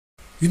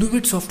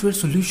Innovate Software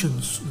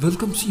Solutions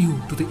welcomes you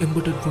to the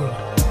embedded world.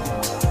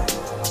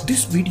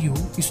 This video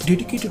is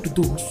dedicated to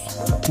those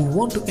who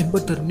want to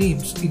embed their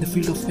names in the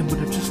field of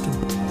embedded system.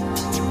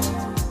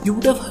 You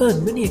would have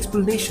heard many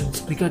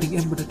explanations regarding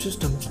embedded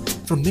systems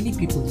from many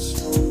people,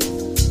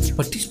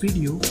 but this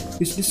video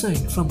is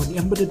designed from an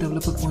embedded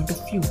developer point of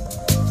view,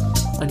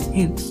 and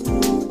hence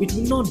it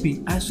will not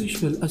be as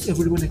usual as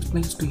everyone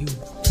explains to you.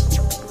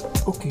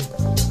 Okay,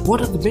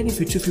 what are the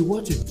benefits if you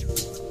watch it?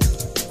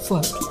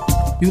 First,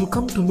 you will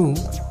come to know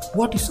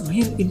what is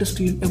real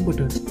industrial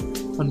embedded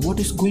and what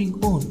is going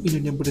on in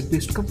an embedded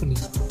based company.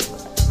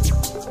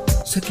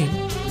 Second,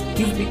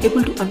 you will be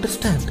able to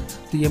understand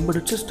the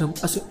embedded system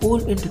as a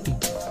whole entity.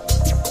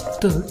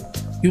 Third,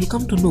 you will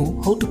come to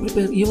know how to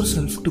prepare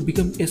yourself to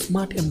become a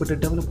smart embedded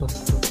developer.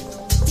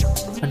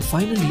 And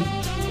finally,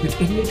 will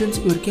enhance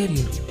your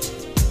career.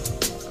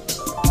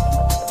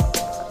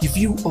 A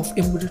view of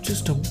embedded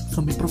system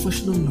from a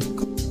professional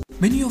look.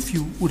 Many of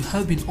you would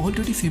have been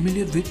already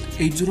familiar with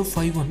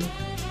 8051,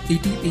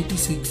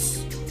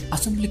 8086,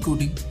 assembly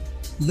coding,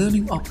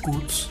 learning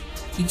opcodes,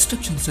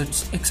 instruction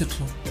sets,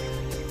 etc.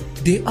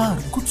 They are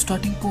good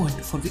starting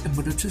point for the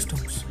embedded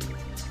systems,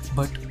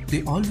 but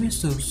they always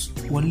serve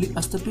only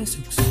as the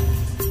basics.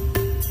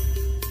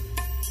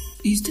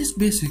 Is these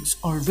basics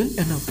are well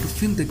enough to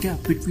fill the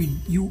gap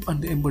between you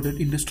and the embedded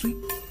industry?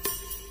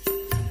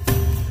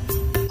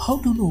 How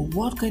to know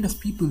what kind of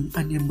people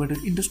an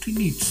embedded industry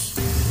needs?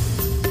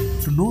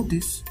 To know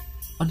this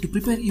and to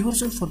prepare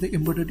yourself for the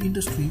embedded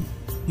industry,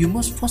 you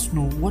must first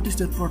know what is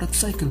their product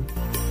cycle.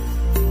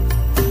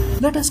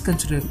 Let us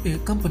consider a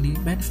company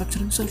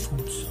manufacturing cell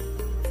phones.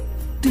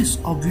 This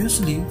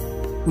obviously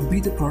would be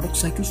the product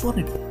cycle for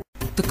it.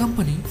 The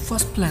company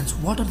first plans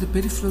what are the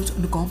peripherals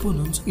and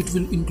components it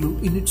will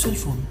include in its cell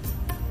phone.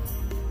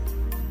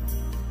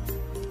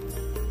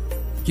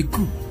 A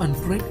good and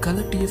bright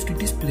color TFT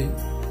display,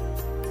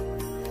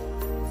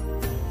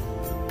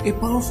 a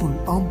powerful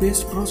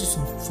ARM-based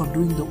processor for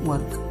doing the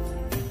work,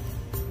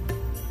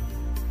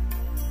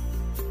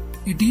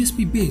 a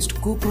DSP-based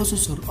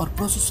coprocessor or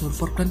processor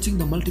for crunching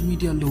the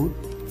multimedia load,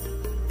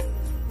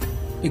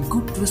 a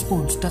good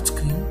response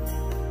touchscreen,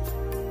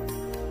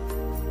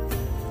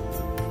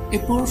 a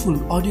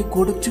powerful audio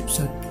codec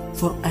chipset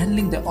for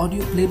handling the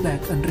audio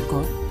playback and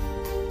record,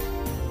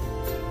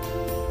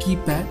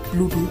 keypad,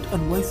 Bluetooth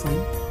and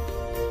Wi-Fi,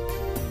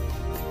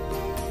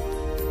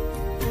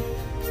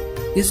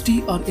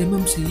 SD or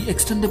MMC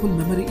extendable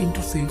memory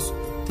interface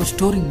for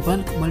storing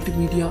bulk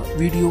multimedia,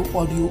 video,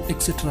 audio,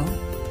 etc.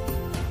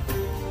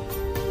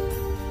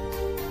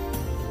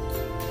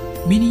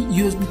 Mini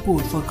USB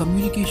port for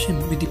communication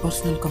with the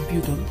personal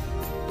computer.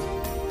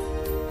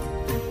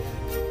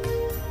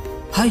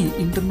 High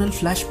internal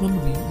flash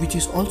memory, which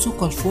is also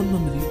called phone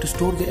memory, to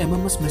store the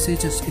MMS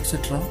messages,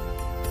 etc.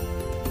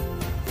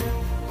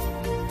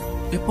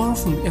 A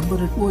powerful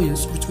embedded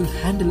OS which will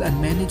handle and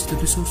manage the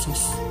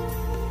resources.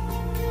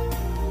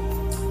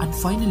 And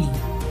finally,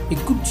 a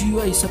good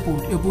GUI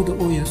support above the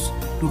OS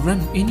to run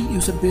any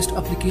user-based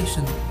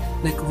application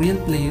like Real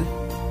Player,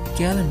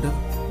 Calendar,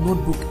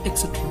 Notebook,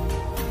 etc.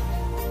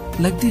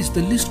 Like this,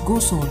 the list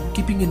goes on,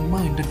 keeping in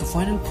mind that the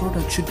final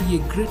product should be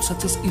a great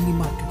success in the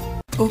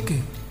market.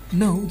 Okay,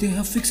 now they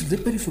have fixed the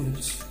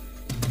peripherals.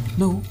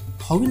 Now,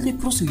 how will they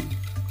proceed?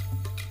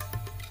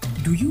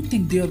 Do you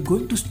think they are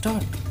going to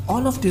start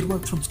all of their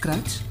work from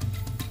scratch?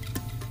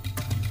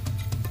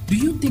 Do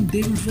you think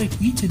they will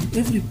write each and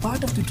every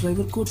part of the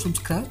driver code from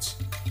scratch?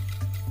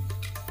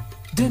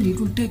 Then it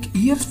will take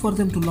years for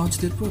them to launch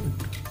their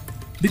product,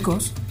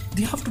 because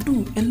they have to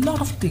do a lot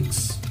of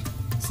things.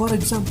 For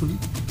example,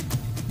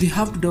 they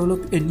have to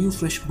develop a new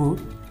fresh board,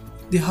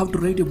 they have to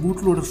write a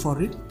bootloader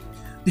for it,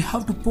 they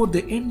have to port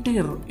the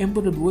entire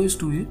embedded OS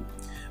to it,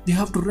 they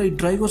have to write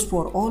drivers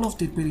for all of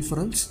their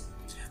peripherals,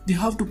 they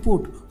have to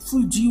port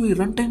full GUI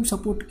runtime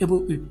support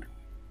above it.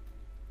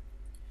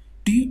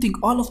 Do you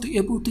think all of the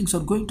above things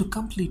are going to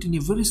complete in a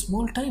very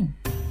small time?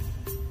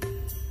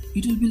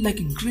 It will be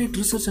like a great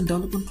research and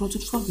development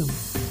project for them.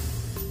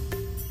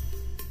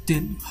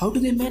 Then how do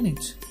they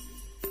manage?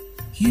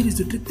 Here is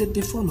the trick that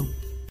they follow.